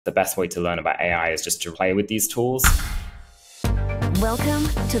the best way to learn about AI is just to play with these tools. Welcome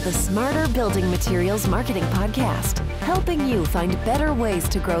to the Smarter Building Materials Marketing Podcast, helping you find better ways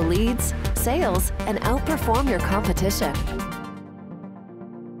to grow leads, sales, and outperform your competition.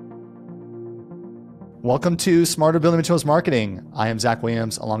 Welcome to Smarter Building Materials Marketing. I am Zach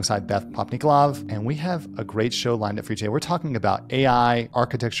Williams alongside Beth Popnikolov, and we have a great show lined up for you today. We're talking about AI,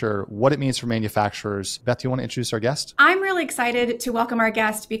 architecture, what it means for manufacturers. Beth, you want to introduce our guest? I'm really excited to welcome our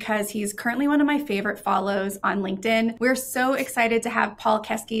guest because he's currently one of my favorite follows on LinkedIn. We're so excited to have Paul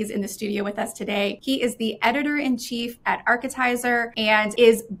Keskeys in the studio with us today. He is the editor-in-chief at Architizer and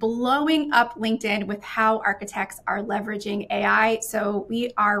is blowing up LinkedIn with how architects are leveraging AI. So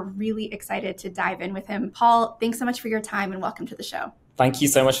we are really excited to dive in with him. Paul, thanks so much for your time and welcome to the show. Thank you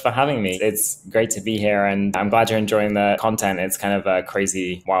so much for having me. It's great to be here and I'm glad you're enjoying the content. It's kind of a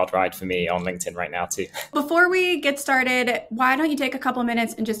crazy, wild ride for me on LinkedIn right now too. Before we get started, why don't you take a couple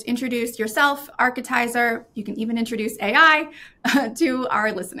minutes and just introduce yourself, Architizer. You can even introduce AI to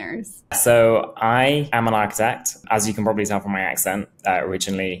our listeners. So I am an architect, as you can probably tell from my accent.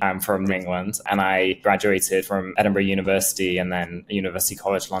 Originally, I'm from England and I graduated from Edinburgh University and then University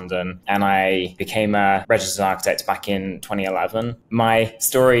College London. And I became a registered architect back in 2011. My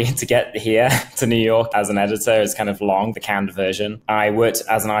story to get here to New York as an editor is kind of long, the canned version. I worked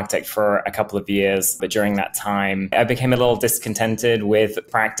as an architect for a couple of years, but during that time, I became a little discontented with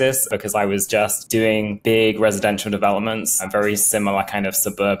practice because I was just doing big residential developments, very similar kind of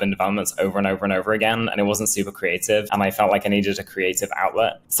suburban developments over and over and over again. And it wasn't super creative. And I felt like I needed a creative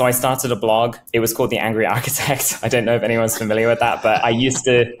outlet. So I started a blog. It was called The Angry Architect. I don't know if anyone's familiar with that, but I used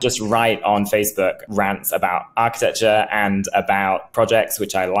to just write on Facebook rants about architecture and about projects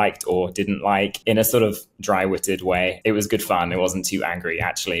which I liked or didn't like in a sort of dry-witted way. It was good fun. It wasn't too angry,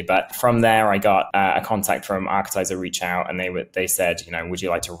 actually. But from there, I got a contact from Architizer reach out and they said, would you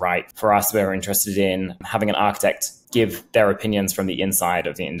like to write for us? We're interested in having an architect give their opinions from the inside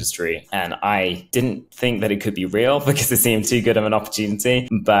of the industry. And I didn't think that it could be real because it seemed too good of an opportunity.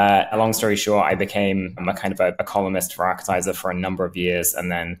 But a long story short, I became a kind of a columnist for Architizer for a number of years. And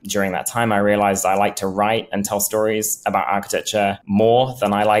then during that time, I realized I like to write and tell stories about architecture more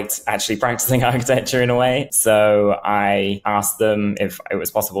than I liked actually practicing architecture in a way. So I asked them if it was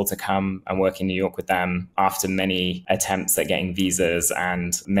possible to come and work in New York with them after many attempts at getting visas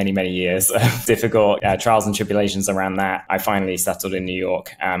and many, many years of difficult trials and tribulations around that. I finally settled in New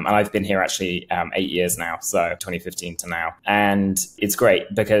York and I've been here actually 8 years now, so 2015 to now. And it's great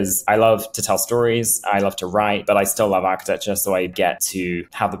because I love to tell stories, I love to write, but I still love architecture, so I get to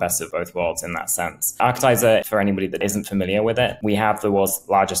have the best of both worlds in that sense. Architizer, for anybody that isn't familiar with it, we have the world's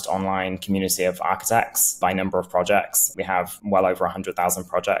largest online community of architects by number of projects. We have well over 100,000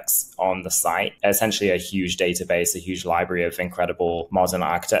 projects on the site, essentially a huge database, a huge library of incredible modern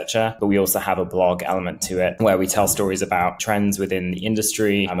architecture. But we also have a blog element to it where we tell stories about trends within the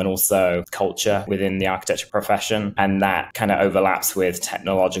industry and also culture within the architecture profession. And that kind of overlaps with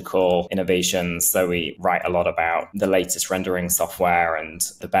technological innovations. So we write a lot about the latest rendering software and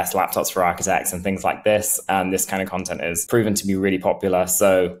the best laptops for architects and things like this. And this kind of content is proven to be really popular.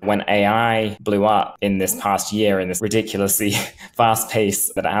 So when AI blew up in this past year in this ridiculously fast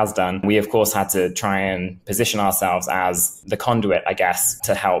pace that it has done, we of course had to try and position ourselves as the conduit, I guess,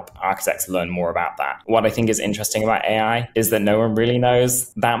 to help architects learn more about that. What I think is interesting about AI is that no one really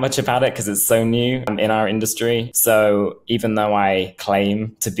knows that much about it because it's so new in our industry. So even though I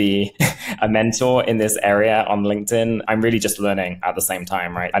claim to be a mentor in this area on LinkedIn, I'm really just learning at the same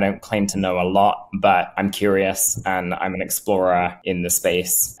time, right? I don't claim to know a lot, but I'm curious and I'm an explorer in the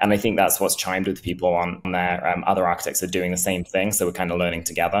space. And I think that's what's chimed with people on there. Other architects are doing the same thing. So we're kind of learning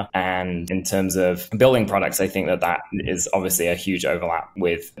together. And in terms of building products, I think that is obviously a huge overlap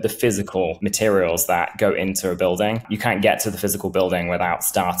with the physical materials that go into a building. You can't get to the physical building without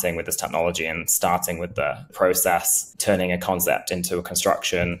starting with this technology and starting with the process, turning a concept into a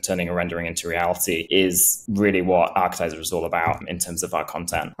construction, turning a rendering into reality is really what Architizer is all about in terms of our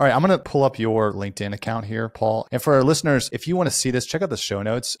content. All right, I'm going to pull up your LinkedIn account here, Paul. And for our listeners, if you want to see this, check out the show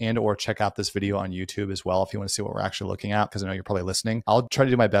notes and or check out this video on YouTube as well if you want to see what we're actually looking at, because I know you're probably listening. I'll try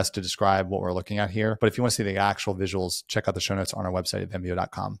to do my best to describe what we're looking at here. But if you want to see the actual visuals, check out the show notes on our website at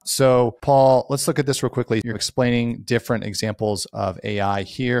vimeo.com. So Paul, let's look at this real quickly. You're explaining explaining different examples of AI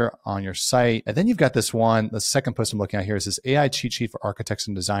here on your site. And then you've got this one, the second post I'm looking at here is this AI cheat sheet for architects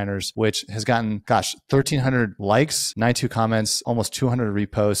and designers, which has gotten, 1,300 likes, 92 comments, almost 200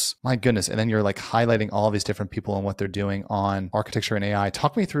 reposts. My goodness. And then you're like highlighting all these different people and what they're doing on architecture and AI.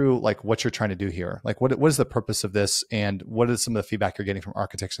 Talk me through like what you're trying to do here. Like what is the purpose of this and what is some of the feedback you're getting from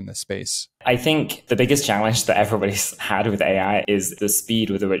architects in this space? I think the biggest challenge that everybody's had with AI is the speed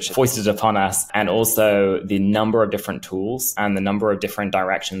with which it's foisted upon us, and also the number of different tools and the number of different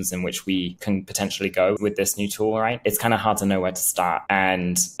directions in which we can potentially go with this new tool, right? It's kind of hard to know where to start.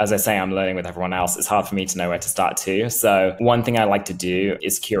 And as I say, I'm learning with everyone else. It's hard for me to know where to start too. So one thing I like to do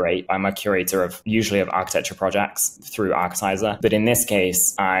is curate. I'm a curator of usually of architecture projects through Architizer. But in this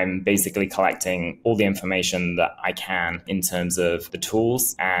case, I'm basically collecting all the information that I can in terms of the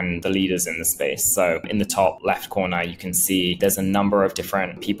tools and the leaders in the space. So in the top left corner, you can see there's a number of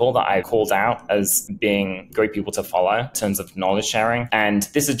different people that I called out as being great people to follow in terms of knowledge sharing. And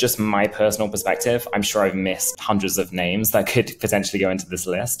this is just my personal perspective. I'm sure I've missed hundreds of names that could potentially go into this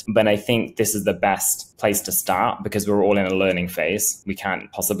list. But I think this is the best place to start because we're all in a learning phase. We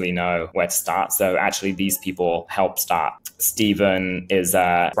can't possibly know where to start. So actually these people help start. Stephen is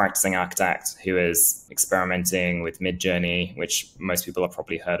a practicing architect who is experimenting with Midjourney, which most people have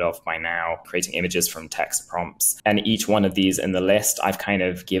probably heard of by now, creating images from text prompts. And each one of these in the list, I've kind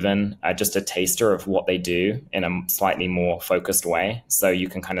of given just a taster of what they do in a slightly more focused way. So you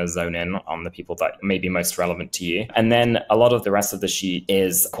can kind of zone in on the people that may be most relevant to you. And then a lot of the rest of the sheet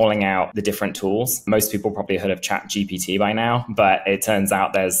is calling out the different tools. Most people probably heard of ChatGPT by now, but it turns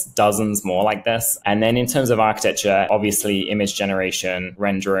out there's dozens more like this. And then in terms of architecture, obviously image generation,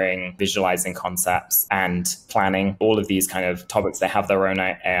 rendering, visualizing concepts, and planning, all of these kind of topics, they have their own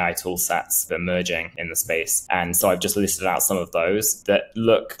AI tool sets that are emerging in the space. And so I've just listed out some of those that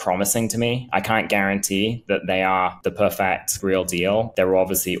look promising to me. I can't guarantee that they are the perfect real deal. They're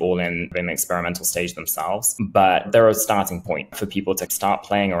obviously all in an experimental stage themselves, but they're a starting point for people to start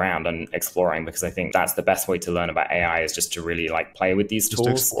playing around and exploring, because I think that's the best way to learn about AI is just to really like play with these tools.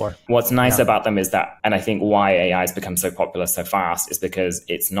 Just explore. What's nice about them is that, and I think why AI has become so popular so fast is because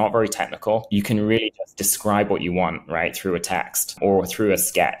it's not very technical. You can really just describe what you want, right, through a text or through a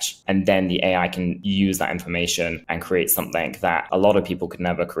sketch. And then the AI can use that information and create something that a lot of people could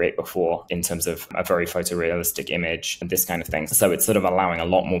never create before in terms of a very photorealistic image and this kind of thing. So it's sort of allowing a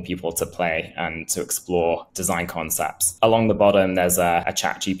lot more people to play and to explore design concepts. Along the bottom, there's a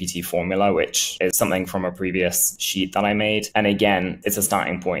ChatGPT formula, which is something from a previous sheet that I made. And again, it's a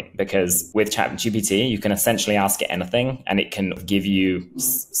starting point because with ChatGPT, you can essentially ask it anything and it can give you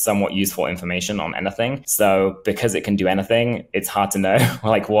somewhat useful information on anything. So because it can do anything, it's hard to know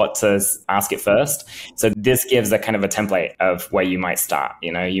like what to ask it first. So this gives a kind of a template of where you might start.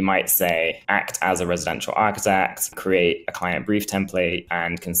 You know, you might say, act as a residential architect, create a client brief template,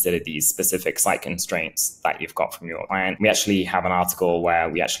 and consider these specific site constraints that you've got from your client. We actually have an article where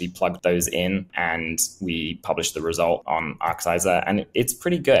we actually plugged those in and we published the result on Architizer, and it's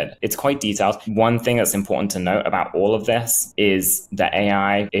pretty good. It's quite detailed. One thing that's important to note about all of this is that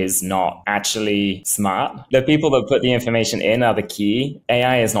AI is not actually smart. The people that put the information in are the key.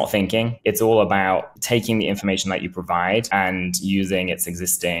 AI is not thinking. It's all about taking the information that you provide and using its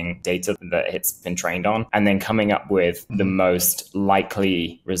existing data that it's been trained on, and then coming up with the most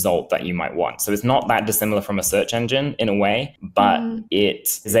likely result that you might want. So it's not that dissimilar from a search engine in a way, but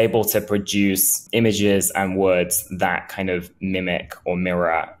it is able to produce images and words that kind of mimic or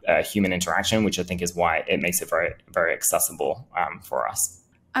mirror human interaction, which I think is why it makes it very, very accessible for us.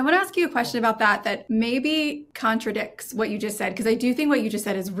 I want to ask you a question about that maybe contradicts what you just said, because I do think what you just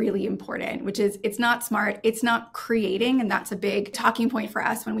said is really important, which is it's not smart, it's not creating. And that's a big talking point for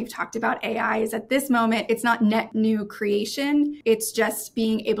us when we've talked about AI is at this moment, it's not net new creation. It's just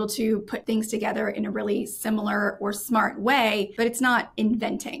being able to put things together in a really similar or smart way, but it's not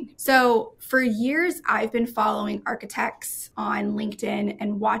inventing. So for years, I've been following architects on LinkedIn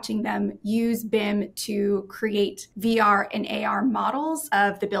and watching them use BIM to create VR and AR models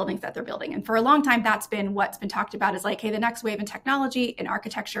of the buildings that they're building. And for a long time, that's been what's been talked about is like, hey, the next wave in technology in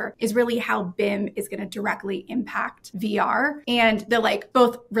architecture is really how BIM is going to directly impact VR. And the like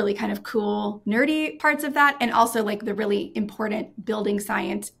both really kind of cool, nerdy parts of that, and also like the really important building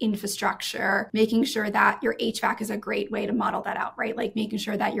science infrastructure, making sure that your HVAC is a great way to model that out, right? Like making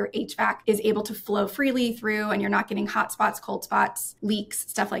sure that your HVAC is able to flow freely through and you're not getting hot spots, cold spots, leaks,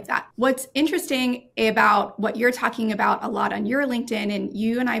 stuff like that. What's interesting about what you're talking about a lot on your LinkedIn, and you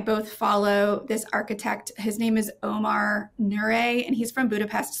you and I both follow this architect. His name is Omar Nure, and he's from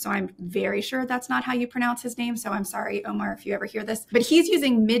Budapest. So I'm very sure that's not how you pronounce his name. So I'm sorry, Omar, if you ever hear this. But he's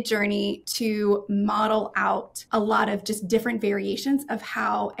using Midjourney to model out a lot of just different variations of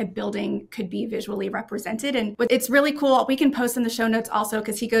how a building could be visually represented. And it's really cool. We can post in the show notes also,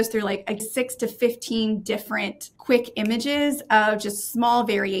 because he goes through like 6 to 15 different quick images of just small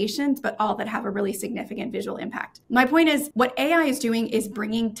variations, but all that have a really significant visual impact. My point is, what AI is doing is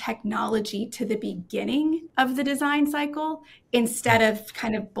bringing technology to the beginning of the design cycle instead of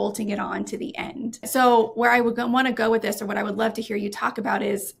kind of bolting it on to the end. So where I would want to go with this, or what I would love to hear you talk about,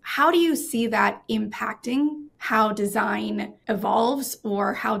 is how do you see that impacting how design evolves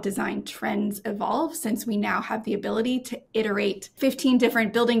or how design trends evolve, since we now have the ability to iterate 15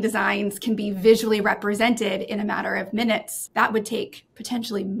 different building designs can be visually represented in a matter of minutes. That would take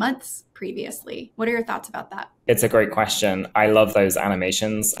potentially months previously. What are your thoughts about that? It's a great question. I love those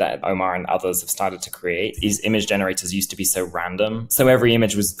animations that Omar and others have started to create. These image generators used to be so random. So every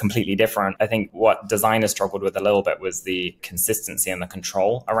image was completely different. I think what designers struggled with a little bit was the consistency and the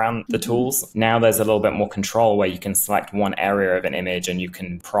control around the tools. Now there's a little bit more control where you can select one area of an image and you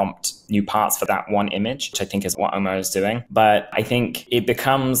can prompt new parts for that one image, which I think is what Omar is doing. But I think it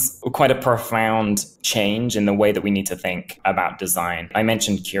becomes quite a profound change in the way that we need to think about design. I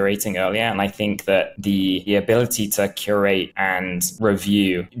mentioned curating earlier, and I think that the ability to curate and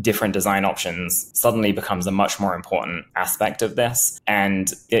review different design options suddenly becomes a much more important aspect of this.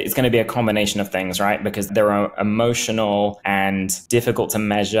 And it's going to be a combination of things, right? Because there are emotional and difficult to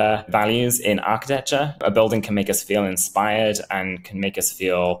measure values in architecture. A building can make us feel inspired and can make us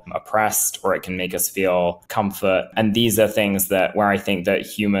feel oppressed, or it can make us feel comfort. And these are things that where I think that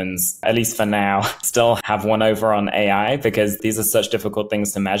humans, at least for now, still have one over on AI, because these are such difficult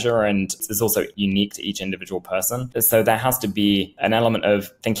things to measure, and it's also unique to each individual person. So there has to be an element of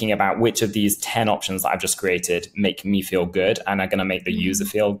thinking about which of these 10 options that I've just created make me feel good and are going to make the user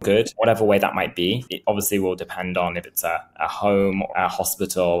feel good, whatever way that might be. It obviously will depend on if it's a home, or a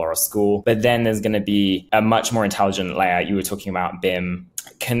hospital, or a school. But then there's going to be a much more intelligent layer. You were talking about BIM,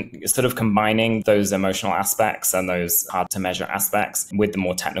 sort of combining those emotional aspects and those hard to measure aspects with the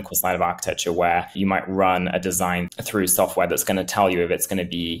more technical side of architecture, where you might run a design through software that's going to tell you if it's going to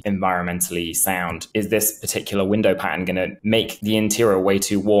be environmentally sound. Is this particular window pattern going to make the interior way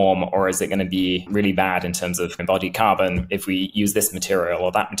too warm, or is it going to be really bad in terms of embodied carbon if we use this material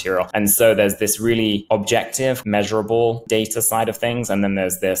or that material? And so there's this really objective, measurable data side of things, and then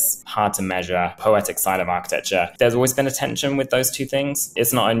there's this hard to measure, poetic side of architecture. There's always been a tension with those two things.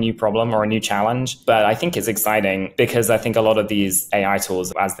 It's not a new problem or a new challenge, but I think it's exciting because I think a lot of these AI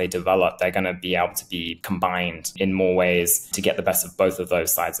tools, as they develop, they're going to be able to be combined in more ways to get the best of both of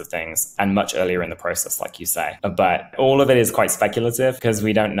those sides of things, and much earlier in the process, like you say. But all of it is quite speculative because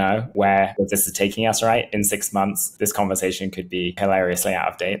we don't know where this is taking us, right? In 6 months, this conversation could be hilariously out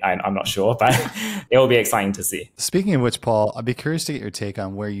of date. I'm not sure, but it will be exciting to see. Speaking of which, Paul, I'd be curious to get your take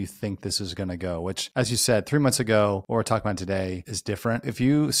on where you think this is going to go, which, as you said, 3 months ago, what we're talking about today is different. If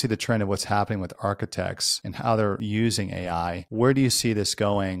you see the trend of what's happening with architects and how they're using AI, where do you see this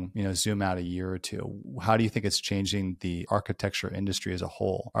going, zoom out a year or two? How do you think it's changing the architecture industry as a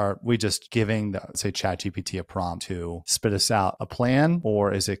whole? Are we just giving, say, ChatGPT a prompt to spit us out a plan,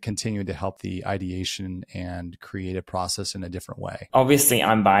 or is it continuing to help the ideation and creative process in a different way? Obviously,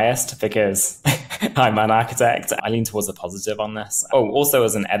 I'm biased because I'm an architect. I lean towards a positive on this. Oh, also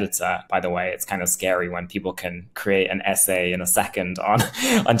as an editor, by the way, it's kind of scary when people can create an essay in a second on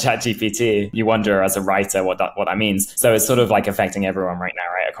ChatGPT. You wonder as a writer what that means. So it's sort of like affecting everyone right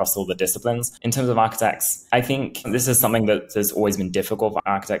now, right, across all the disciplines. In terms of architects, I think this is something that has always been difficult for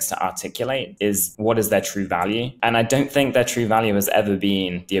architects to articulate, is what is their true value? And I don't think their true value has ever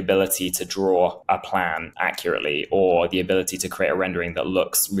been the ability to draw a plan accurately or the ability to create a rendering that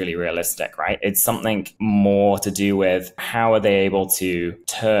looks really realistic, right? It's something more to do with how are they able to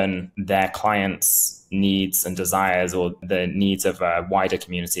turn their clients' needs and desires, or the needs of a wider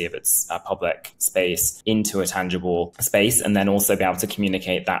community of its public space, into a tangible space, and then also be able to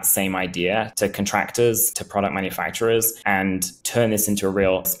communicate that same idea to contractors, to product manufacturers, and turn this into a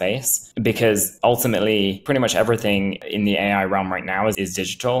real space. Because ultimately, pretty much everything in the AI realm right now is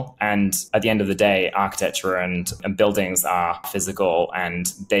digital. And at the end of the day, architecture and buildings are physical,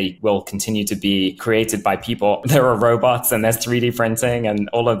 and they will continue to be created by people. There are robots and there's 3D printing and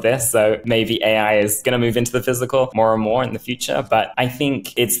all of this. So maybe AI is it's going to move into the physical more and more in the future. But I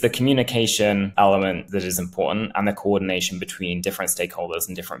think it's the communication element that is important and the coordination between different stakeholders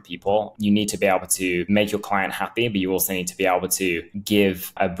and different people. You need to be able to make your client happy, but you also need to be able to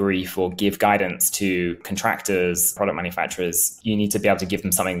give a brief or give guidance to contractors, product manufacturers. You need to be able to give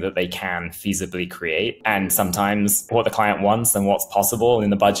them something that they can feasibly create. And sometimes what the client wants and what's possible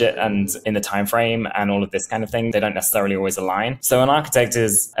in the budget and in the time frame and all of this kind of thing, they don't necessarily always align. So an architect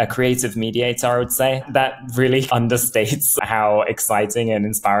is a creative mediator, I would say. That really understates how exciting and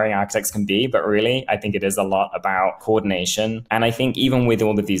inspiring architects can be. But really, I think it is a lot about coordination. And I think even with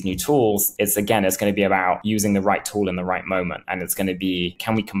all of these new tools, it's going to be about using the right tool in the right moment. And it's going to be,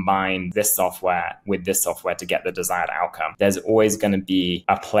 can we combine this software with this software to get the desired outcome? There's always going to be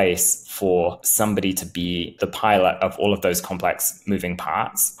a place for somebody to be the pilot of all of those complex moving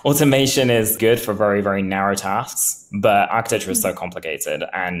parts. Automation is good for very, very narrow tasks, but architecture is so complicated.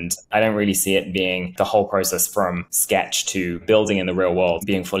 And I don't really see it being the whole process from sketch to building in the real world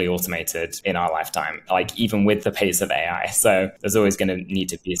being fully automated in our lifetime, like even with the pace of AI. So there's always going to need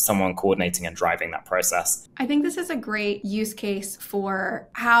to be someone coordinating and driving that process. I think this is a great use case for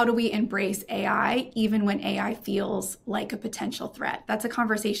how do we embrace AI even when AI feels like a potential threat. That's a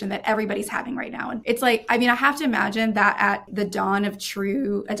conversation that everybody's having right now. And it's like, I have to imagine that at the dawn of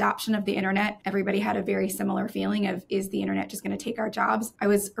true adoption of the internet, everybody had a very similar feeling of, is the internet just going to take our jobs? I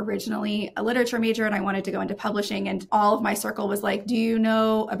was originally a literature major and I wanted to go into publishing, and all of my circle was like, do you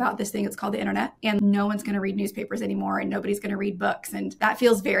know about this thing? It's called the internet, and no one's going to read newspapers anymore and nobody's going to read books. And that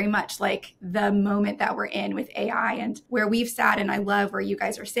feels very much like the moment that we're in with AI. And where we've sat, and I love where you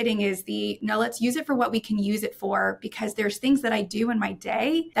guys are sitting, is no, let's use it for what we can use it for, because there's things that I do in my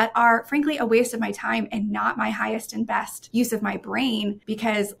day that are frankly a waste of my time and not my highest and best use of my brain.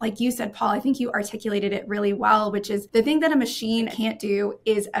 Because like you said, Paul, I think you articulated it really well, which is the thing that a machine can't do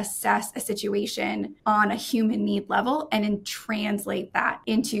is assess a situation on a human need level and then translate that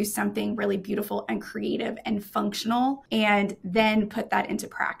into something really beautiful and creative and functional, and then put that into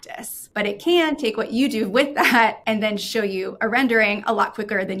practice. But it can take what you do with that and then show you a rendering a lot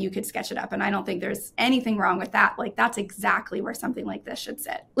quicker than you could sketch it up. And I don't think there's anything wrong with that. Like, that's exactly where something like this should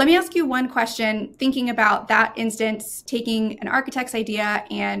sit. Let me ask you one question, thinking about that instance, taking an architect's idea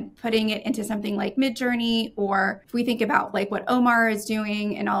and putting it into something like Midjourney, or if we think about like what Omar is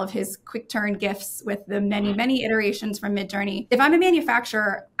doing and all of his quick turn GIFs with the many, many iterations from Midjourney. If I'm a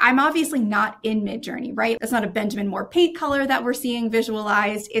manufacturer, I'm obviously not in Midjourney, right? That's not a Benjamin Moore paint color that we're seeing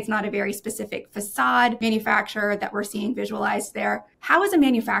visualized. It's not a very specific facade manufacturer that we're seeing visualized there. How, as a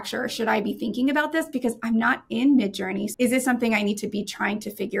manufacturer, should I be thinking about this? Because I'm not in Midjourney. Is this something I need to be trying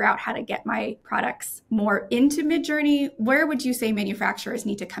to figure out how to get my products more into Midjourney? Where would you say manufacturers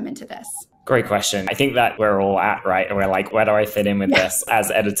need to come into this? Great question. I think that we're all at, right? And we're like, where do I fit in with this?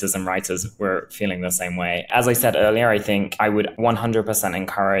 As editors and writers, we're feeling the same way. As I said earlier, I think I would 100%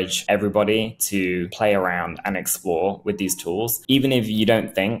 encourage everybody to play around and explore with these tools. Even if you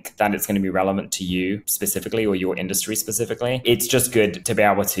don't think that it's going to be relevant to you specifically or your industry specifically, it's just good to be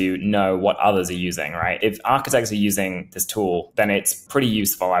able to know what others are using, right? If architects are using this tool, then it's pretty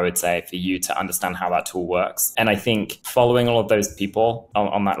useful, I would say, for you to understand how that tool works. And I think following all of those people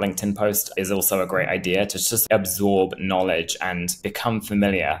on that LinkedIn post is also a great idea to just absorb knowledge and become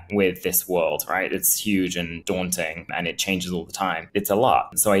familiar with this world, right? It's huge and daunting and it changes all the time. It's a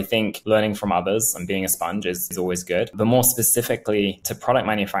lot. So I think learning from others and being a sponge is always good. But more specifically to product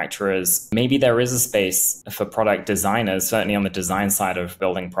manufacturers, maybe there is a space for product designers, certainly on the design side of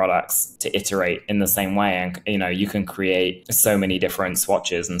building products, to iterate in the same way. And, you can create so many different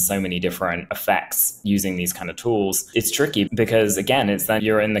swatches and so many different effects using these kind of tools. It's tricky because, again, it's that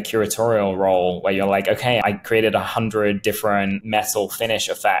you're in the curatorial role where you're like, okay, I created 100 different metal finish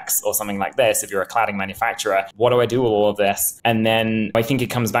effects or something like this. If you're a cladding manufacturer, what do I do with all of this? And then I think it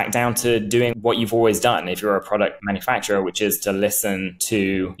comes back down to doing what you've always done if you're a product manufacturer, which is to listen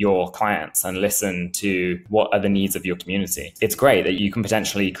to your clients and listen to what are the needs of your community. It's great that you can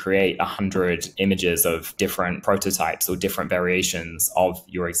potentially create 100 images of different prototypes or different variations of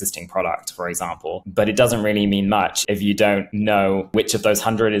your existing product, for example, but it doesn't really mean much if you don't know which of those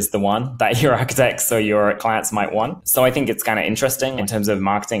 100 is the one that your architects or your clients might want. So I think it's kind of interesting in terms of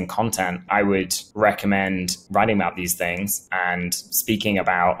marketing content. I would recommend writing about these things and speaking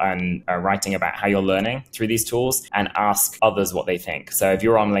about and writing about how you're learning through these tools, and ask others what they think. So if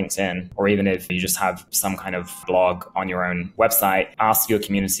you're on LinkedIn, or even if you just have some kind of blog on your own website, ask your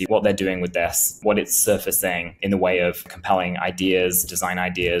community what they're doing with this, what it's surfacing in the way of compelling ideas, design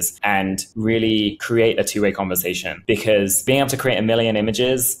ideas, and really create a two-way conversation. Because being able to create 1 million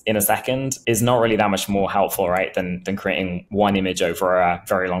images in a second second is not really that much more helpful, right, than creating one image over a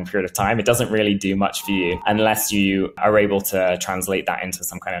very long period of time. It doesn't really do much for you unless you are able to translate that into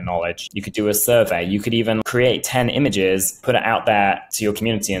some kind of knowledge. You could do a survey. You could even create 10 images, put it out there to your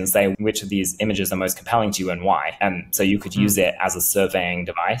community and say which of these images are most compelling to you and why. And so you could use it as a surveying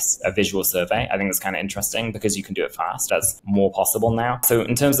device, a visual survey. I think that's kind of interesting because you can do it fast. That's more possible now. So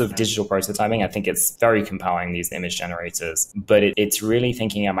in terms of digital prototyping, I think it's very compelling, these image generators, but it's really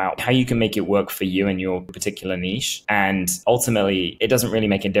thinking about how you can make it work for you and your particular niche. And ultimately, it doesn't really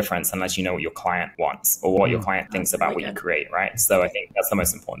make a difference unless you know what your client wants or what your client thinks about what you create, right? So I think that's the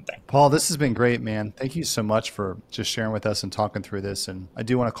most important thing. Paul, this has been great, man. Thank you so much for just sharing with us and talking through this. And I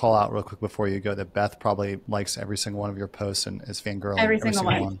do want to call out real quick before you go that Beth probably likes every single one of your posts and is fangirling every single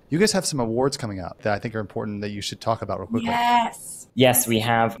one. You guys have some awards coming up that I think are important that you should talk about real quickly. Yes, we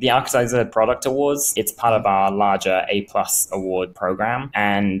have the Architizer Product Awards. It's part of our larger A+ award program,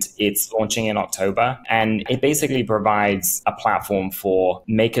 and it's launching in October. And it basically provides a platform for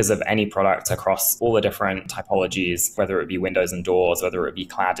makers of any product across all the different typologies, whether it be windows and doors, whether it be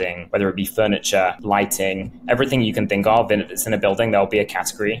cladding, whether it be furniture, lighting, everything you can think of. And if it's in a building, there'll be a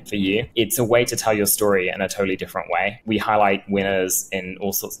category for you. It's a way to tell your story in a totally different way. We highlight winners in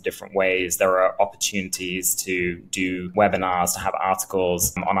all sorts of different ways. There are opportunities to do webinars, to have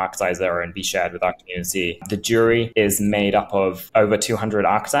articles on Architizer and be shared with our community. The jury is made up of over 200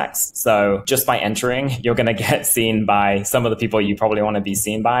 architects. So just by entering, you're going to get seen by some of the people you probably want to be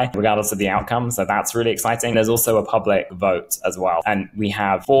seen by, regardless of the outcome. So that's really exciting. There's also a public vote as well. And we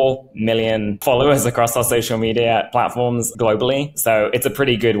have 4 million followers across our social media platforms globally. So it's a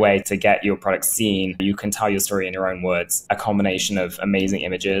pretty good way to get your product seen. You can tell your story in your own words, a combination of amazing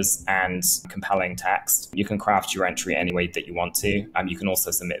images and compelling text. You can craft your entry any way that you want to. You can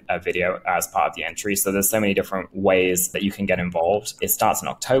also submit a video as part of the entry. So there's so many different ways that you can get involved. It starts in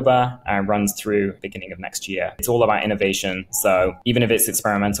October and runs through beginning of next year. It's all about innovation. So even if it's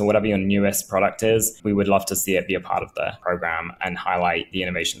experimental, whatever your newest product is, we would love to see it be a part of the program and highlight the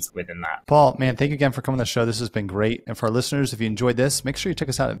innovations within that. Paul, man, thank you again for coming on the show. This has been great. And for our listeners, if you enjoyed this, make sure you check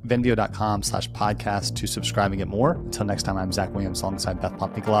us out at venveo.com/podcast to subscribe and get more. Until next time, I'm Zach Williams alongside Beth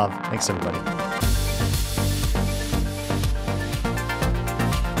Popnikolov. Thanks, everybody.